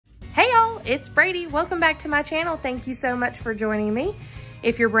it's Brady. Welcome back to my channel. Thank you so much for joining me.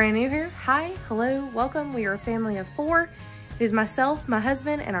 If you're brand new here, hi, hello, welcome. We are a family of 4. It is myself, my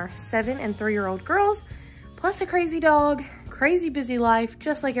husband, and our 7- and 3-year-old girls, plus a crazy dog, crazy busy life,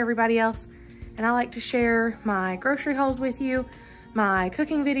 just like everybody else. And I like to share my grocery hauls with you, my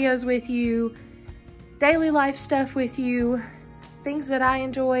cooking videos with you, daily life stuff with you, things that I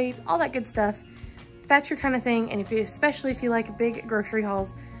enjoy, all that good stuff. If that's your kind of thing, and especially if you like big grocery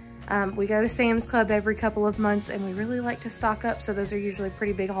hauls, we go to Sam's Club every couple of months and we really like to stock up, so those are usually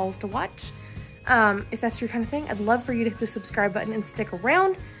pretty big hauls to watch. If that's your kind of thing, I'd love for you to hit the subscribe button and stick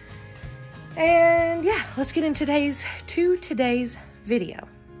around. And yeah, let's get into today's video.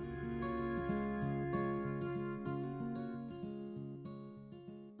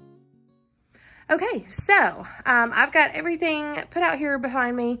 Okay, so I've got everything put out here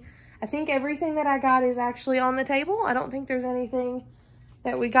behind me. I think everything that I got is actually on the table. I don't think there's anything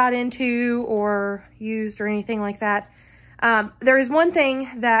that we got into or used or anything like that. There is one thing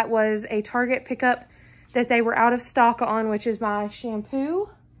that was a Target pickup that they were out of stock on, which is my shampoo.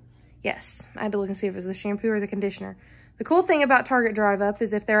 Yes, I had to look and see if it was the shampoo or the conditioner. The cool thing about Target Drive Up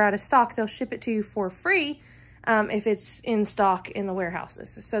is if they're out of stock, they'll ship it to you for free if it's in stock in the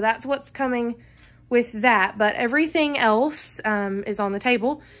warehouses. So that's what's coming with that. But everything else is on the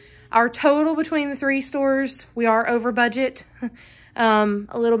table. Our total between the 3 stores, we are over budget. A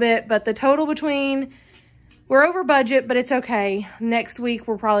little bit, but the total we're over budget, but it's okay. Next week,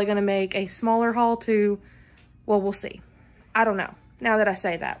 we're probably going to make a smaller haul too. Well, we'll see. I don't know. Now that I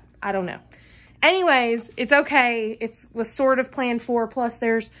say that, I don't know. Anyways, it's okay. It was sort of planned for. Plus,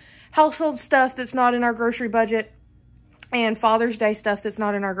 there's household stuff that's not in our grocery budget and Father's Day stuff that's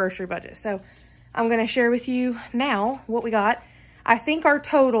not in our grocery budget. So I'm going to share with you now what we got. I think our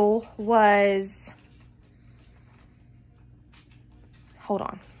total was... Hold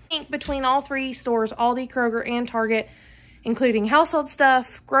on. I think between all 3 stores, Aldi, Kroger, and Target, including household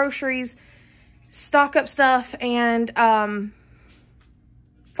stuff, groceries, stock up stuff, and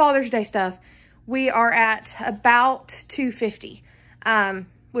Father's Day stuff, we are at about $250,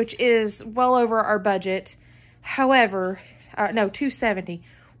 which is well over our budget. However, no, $270,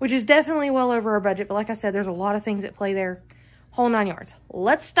 which is definitely well over our budget. But like I said, there's a lot of things at play there. Whole 9 yards.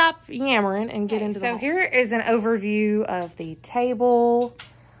 Let's stop yammering and get into the haul. So here is an overview of the table.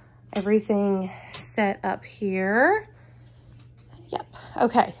 Everything set up here. Yep.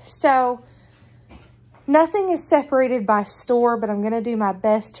 Okay. So nothing is separated by store, but I'm going to do my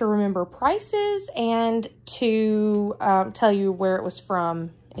best to remember prices and to tell you where it was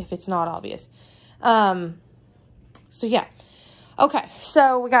from if it's not obvious. So yeah. Okay.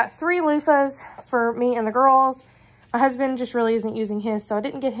 So we got 3 loofahs for me and the girls. My husband just really isn't using his, so I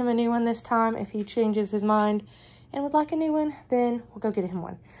didn't get him a new one this time. If he changes his mind and would like a new one, then we'll go get him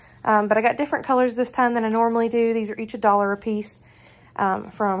one. But I got different colors this time than I normally do. These are each $1 a piece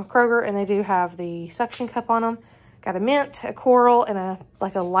from Kroger, and they do have the suction cup on them. Got a mint, a coral, and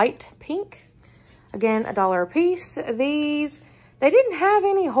a light pink. Again, $1 a piece. These, they didn't have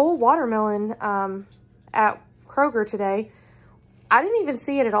any whole watermelon at Kroger today. I didn't even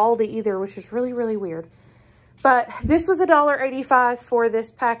see it at Aldi either, which is really, really weird. But this was $1.85 for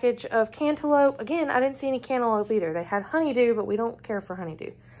this package of cantaloupe. Again, I didn't see any cantaloupe either. They had honeydew, but we don't care for honeydew.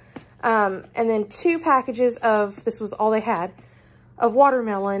 And then 2 packages of, this was all they had, of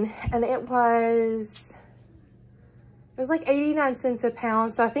watermelon. And it was like 89 cents a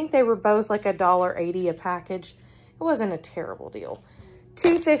pound. So I think they were both like $1.80 a package. It wasn't a terrible deal.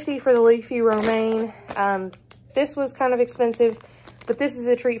 $2.50 for the leafy romaine. This was kind of expensive, but this is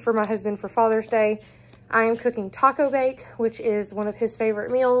a treat for my husband for Father's Day. I am cooking taco bake, which is one of his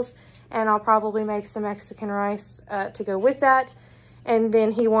favorite meals, and I'll probably make some Mexican rice to go with that. And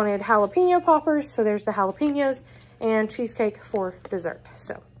then he wanted jalapeno poppers, so there's the jalapenos, and cheesecake for dessert.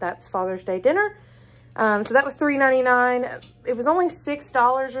 So that's Father's Day dinner. So that was $3.99. It was only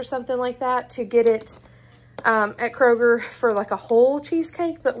 $6 or something like that to get it at Kroger for like a whole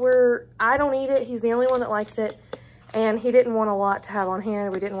cheesecake, but I don't eat it. He's the only one that likes it, and he didn't want a lot to have on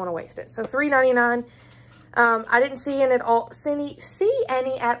hand. We didn't want to waste it. So $3.99. I didn't see any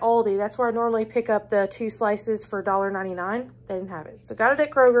at Aldi. That's where I normally pick up the 2 slices for $1.99. They didn't have it. So got it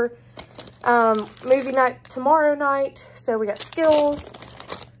at Kroger. Movie night tomorrow night. So we got Skittles.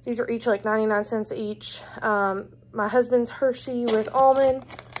 These are each like 99 cents each. My husband's Hershey with almond,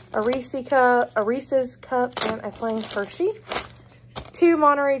 a Reese's cup, and a plain Hershey. 2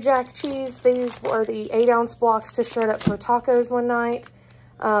 Monterey Jack cheese. These were the 8-ounce blocks to shred up for tacos one night.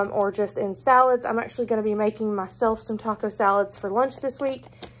 Or just in salads. I'm actually going to be making myself some taco salads for lunch this week.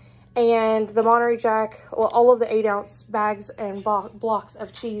 And the Monterey Jack, well, all of the 8-ounce bags and blocks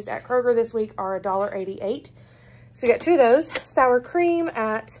of cheese at Kroger this week are $1.88. So we got 2 of those. Sour cream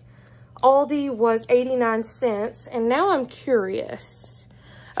at Aldi was 89 cents. And now I'm curious.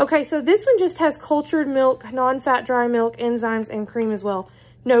 Okay, so this one just has cultured milk, non-fat dry milk, enzymes, and cream as well.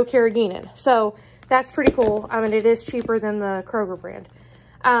 No carrageenan. So that's pretty cool. I mean, it is cheaper than the Kroger brand.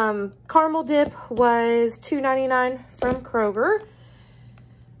 Caramel dip was $2.99 from Kroger.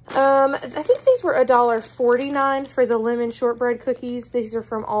 I think these were $1.49 for the lemon shortbread cookies. These are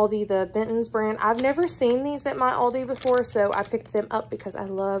from Aldi, the Benton's brand. I've never seen these at my Aldi before, so I picked them up because I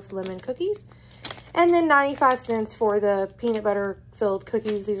love lemon cookies. And then 95 cents for the peanut butter filled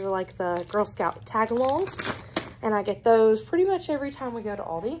cookies. These are like the Girl Scout tag-alongs. And I get those pretty much every time we go to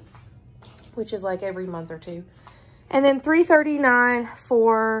Aldi, which is like every month or two. And then $3.39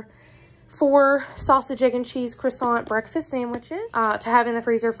 for 4 sausage, egg, and cheese croissant breakfast sandwiches to have in the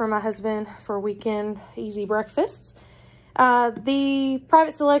freezer for my husband for weekend easy breakfasts. The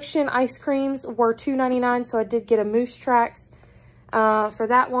private selection ice creams were $2.99, so I did get a Moose Tracks for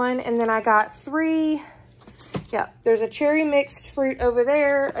that one. And then I got 3, there's a cherry mixed fruit over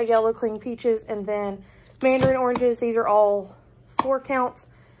there, a yellow clean peaches, and then mandarin oranges. These are all 4 counts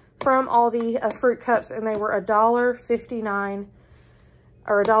from Aldi of fruit cups, and they were $1.59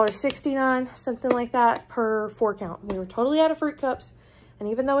 or $1.69, something like that per 4 count. We were totally out of fruit cups, and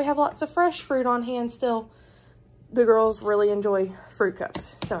even though we have lots of fresh fruit on hand still, the girls really enjoy fruit cups,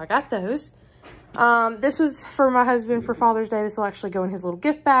 so I got those. This was for my husband for Father's Day. This will actually go in his little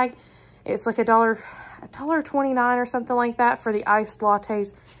gift bag. It's like $1.29 or something like that for the iced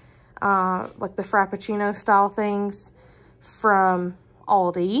lattes, like the Frappuccino style things from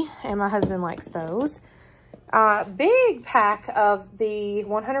Aldi, and my husband likes those. Big pack of the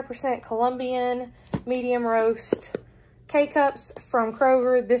 100% Colombian medium roast K-Cups from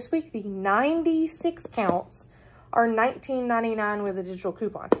Kroger. This week, the 96 counts are $19.99 with a digital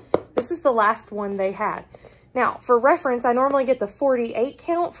coupon. This is the last one they had. Now, for reference, I normally get the 48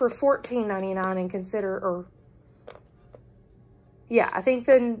 count for $14.99 and I think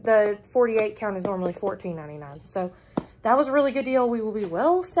the 48 count is normally $14.99. So that was a really good deal. We will be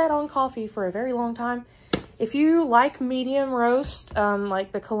well set on coffee for a very long time. If you like medium roast,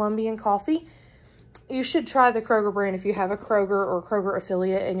 like the Colombian coffee, you should try the Kroger brand if you have a Kroger or Kroger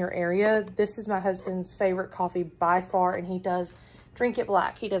affiliate in your area. This is my husband's favorite coffee by far, and he does drink it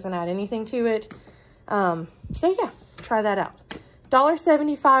black. He doesn't add anything to it. So yeah, try that out.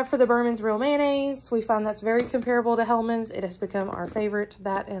 $1.75 for the Berman's Real Mayonnaise. We find that's very comparable to Hellmann's. It has become our favorite,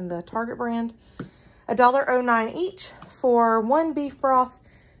 that and the Target brand. $1.09 each for 1 beef broth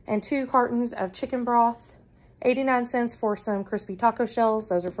and 2 cartons of chicken broth. 89 cents for some crispy taco shells.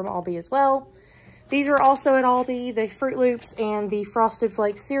 Those are from Aldi as well. These are also at Aldi, the Fruit Loops and the Frosted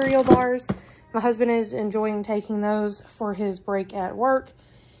Flakes cereal bars. My husband is enjoying taking those for his break at work.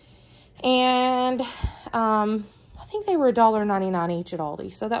 And I think they were $1.99 each at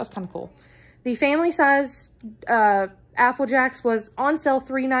Aldi, so that was kind of cool. The family size Apple Jacks was on sale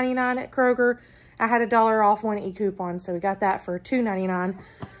 $3.99 at Kroger. I had $1 off 1 e-coupon, so we got that for $2.99.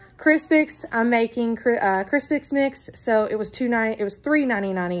 Crispix, I'm making Crispix mix, so it was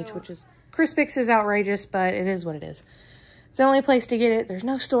 $3.99 each, which is, Crispix is outrageous, but it is what it is. It's the only place to get it. There's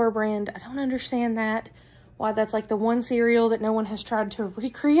no store brand. I don't understand that, why that's like the one cereal that no one has tried to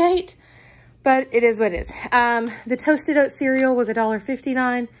recreate, but it is what it is. The Toasted Oat cereal was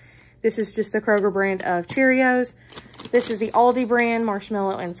 $1.59. This is just the Kroger brand of Cheerios. This is the Aldi brand,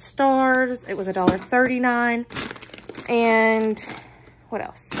 Marshmallow and Stars. It was $1.39. And what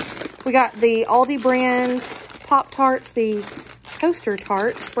else? We got the Aldi brand Pop-Tarts, the Toaster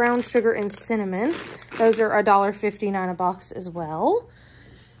Tarts, brown sugar and cinnamon. Those are $1.59 a box as well.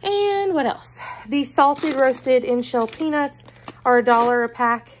 And what else? The salted roasted in-shell peanuts are $1 a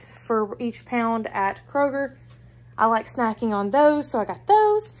pack for each pound at Kroger. I like snacking on those, so I got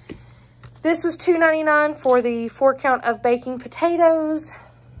those. This was $2.99 for the 4 count of baking potatoes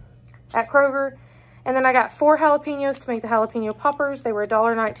at Kroger. And then I got 4 jalapenos to make the jalapeno poppers. They were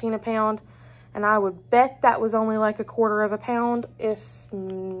 $1.19 a pound. And I would bet that was only like 1/4 of a pound, if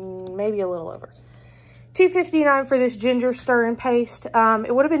maybe a little over. $2.59 for this ginger stir and paste.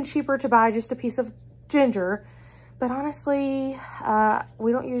 It would have been cheaper to buy just a piece of ginger. But honestly,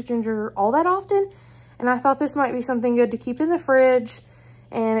 we don't use ginger all that often. And I thought this might be something good to keep in the fridge.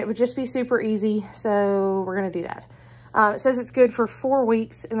 And it would just be super easy. So we're going to do that. It says it's good for 4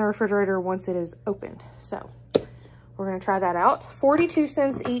 weeks in the refrigerator once it is opened. So we're going to try that out. 42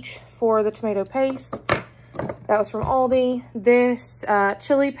 cents each for the tomato paste. That was from Aldi. This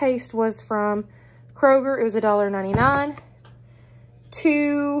chili paste was from Kroger. It was $1.99.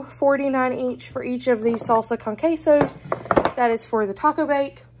 $2.49 each for each of these salsa con quesos. That is for the taco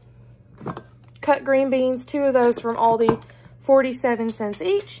bake. Cut green beans, 2 of those from Aldi, 47 cents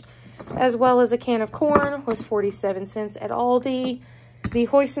each, as well as a can of corn was 47 cents at Aldi. The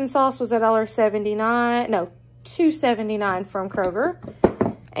hoisin sauce was $1.79, no, $2.79 from Kroger,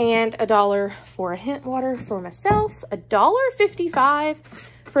 and $1 for a hint water for myself, $1.55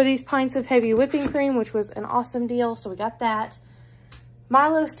 for these pints of heavy whipping cream, which was an awesome deal, so we got that.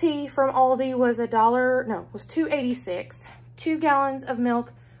 Milo's tea from Aldi was was $2.86. 2 gallons of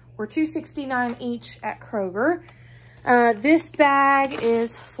milk were $2.69 each at Kroger. This bag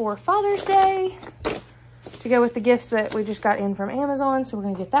is for Father's Day to go with the gifts that we just got in from Amazon, so we're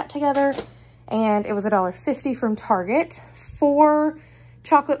gonna get that together. And it was $1.50 from Target. 4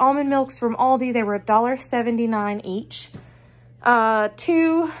 chocolate almond milks from Aldi, they were $1.79 each.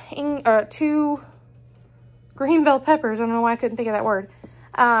 2 green bell peppers, I don't know why I couldn't think of that word.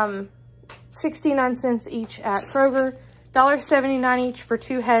 69 cents each at Kroger. $1.79 each for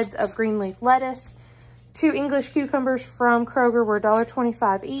 2 heads of green leaf lettuce. 2 English cucumbers from Kroger were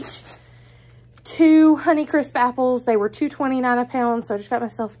 $1.25 each. 2 Honeycrisp apples, they were $2.29 a pound, so I just got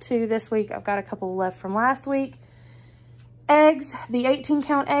myself 2 this week. I've got a couple left from last week. Eggs, the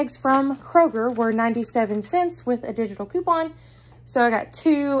 18-count eggs from Kroger were 97 cents with a digital coupon. So I got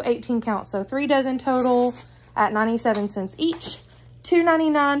 2 18-count, so 3 dozen total at 97 cents each.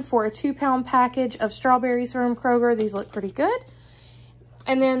 $2.99 for a 2-pound package of strawberries from Kroger. These look pretty good.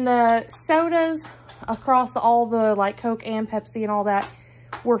 And then the sodas across all the like Coke and Pepsi and all that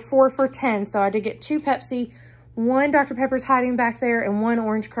were 4 for $10. So I did get 2 Pepsi, 1 Dr. Pepper's hiding back there, and 1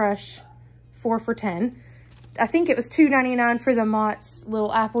 Orange Crush, 4 for $10. I think it was $2.99 for the Mott's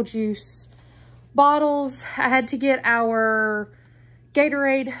little apple juice bottles. I had to get our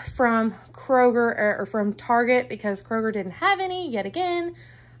Gatorade from Kroger or from Target because Kroger didn't have any yet again.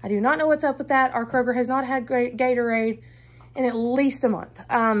 I do not know what's up with that. Our Kroger has not had Gatorade in at least a month.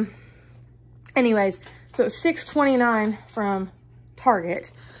 Anyways, so it's $6.29 from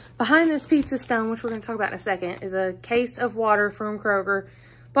Target. Behind this pizza stone, which we're going to talk about in a second, is a case of water from Kroger.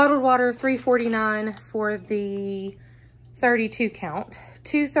 Bottled water, $3.49 for the 32 count.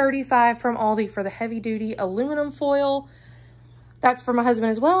 $2.35 from Aldi for the heavy duty aluminum foil. That's for my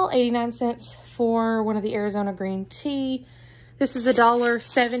husband as well. 89 cents for one of the Arizona green tea. This is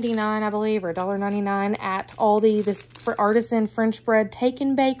 $1.79, I believe, or $1.99 at Aldi. This for artisan French bread take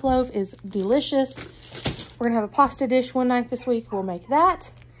and bake loaf is delicious. We're gonna have a pasta dish one night this week. We'll make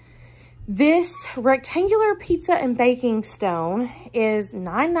that. This rectangular pizza and baking stone is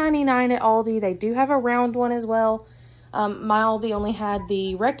 $9.99 at Aldi. They do have a round one as well. My Aldi only had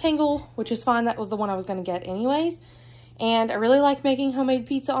the rectangle, which is fine. That was the one I was gonna get anyways. And I really like making homemade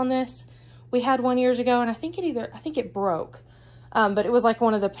pizza on this. We had one years ago, and I think it broke. But it was like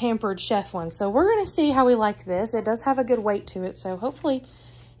one of the Pampered Chef ones. So we're going to see how we like this. It does have a good weight to it, so hopefully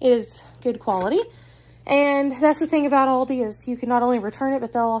it is good quality. And that's the thing about Aldi is you can not only return it,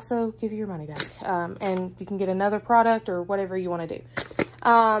 but they'll also give you your money back. And you can get another product or whatever you want to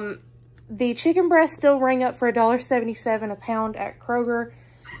do. The chicken breast still rang up for $1.77 a pound at Kroger.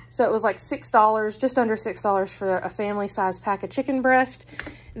 So it was like $6, just under $6 for a family-sized pack of chicken breast.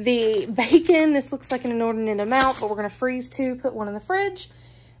 The bacon, this looks like an inordinate amount, but we're going to freeze 2, put 1 in the fridge.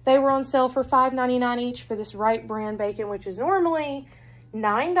 They were on sale for $5.99 each for this Wright brand bacon, which is normally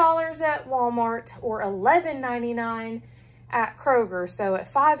 $9 at Walmart or $11.99 at Kroger. So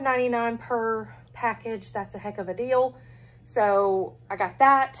at $5.99 per package, that's a heck of a deal. So I got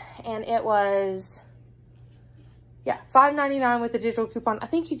that, and it was... yeah, $5.99 with the digital coupon. I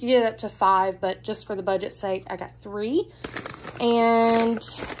think you could get up to 5, but just for the budget's sake, I got 3. And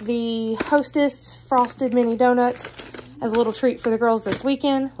the Hostess Frosted Mini Donuts as a little treat for the girls this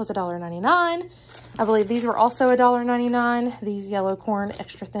weekend was $1.99. I believe these were also $1.99. These yellow corn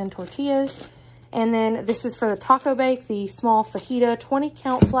extra thin tortillas. And then this is for the taco bake, the small fajita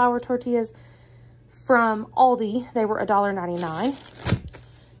 20-count flour tortillas from Aldi. They were $1.99.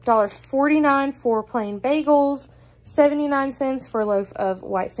 $1.49 for plain bagels. 79 cents for a loaf of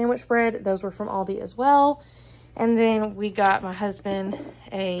white sandwich bread. Those were from Aldi as well. And then we got my husband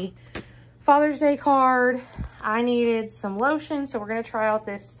a Father's Day card. I needed some lotion, so we're going to try out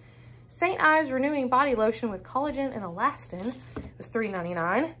this St. Ives Renewing Body Lotion with collagen and elastin. It was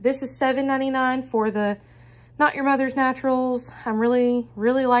 $3.99. This is $7.99 for the Not Your Mother's Naturals. I'm really,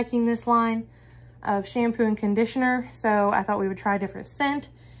 really liking this line of shampoo and conditioner, so I thought we would try a different scent.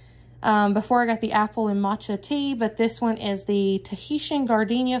 Before I got the apple and matcha tea, but this one is the Tahitian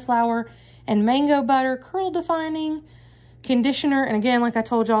gardenia flower and mango butter curl defining conditioner. And again, like I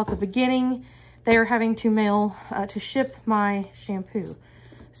told y'all at the beginning, they are having to mail, to ship my shampoo.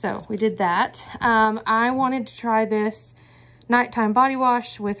 So we did that. I wanted to try this nighttime body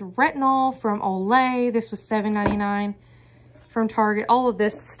wash with retinol from Olay. This was $7.99 from Target. All of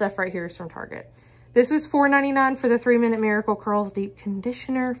this stuff right here is from Target. This was $4.99 for the 3-Minute Miracle Curls Deep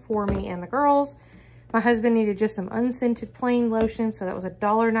Conditioner for me and the girls. My husband needed just some unscented plain lotion, so that was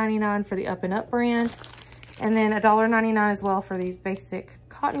 $1.99 for the Up and Up brand. And then $1.99 as well for these basic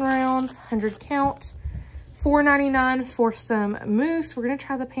cotton rounds, 100 count. $4.99 for some mousse. We're gonna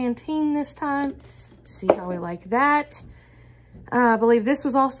try the Pantene this time, see how we like that. I believe this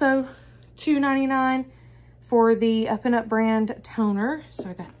was also $2.99 for the Up and Up brand toner, so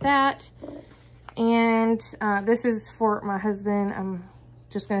I got that. And this is for my husband. I'm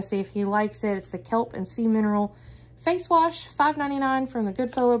just gonna see if he likes it. It's the Kelp and Sea Mineral Face Wash, $5.99 from the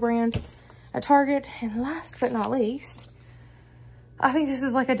Goodfellow brand at Target. And last but not least, I think this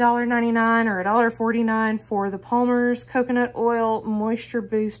is like $1.99 or $1.49 for the Palmer's Coconut Oil Moisture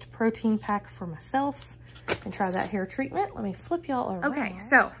Boost Protein Pack for myself. And try that hair treatment. Let me flip y'all around. Okay,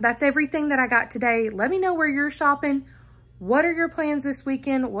 so that's everything that I got today. Let me know where you're shopping. What are your plans this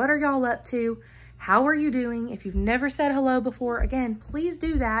weekend? What are y'all up to? How are you doing? If you've never said hello before, again, please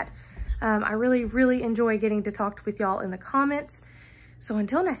do that. I really, really enjoy getting to talk with y'all in the comments. So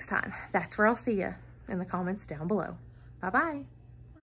until next time, that's where I'll see you in the comments down below. Bye-bye.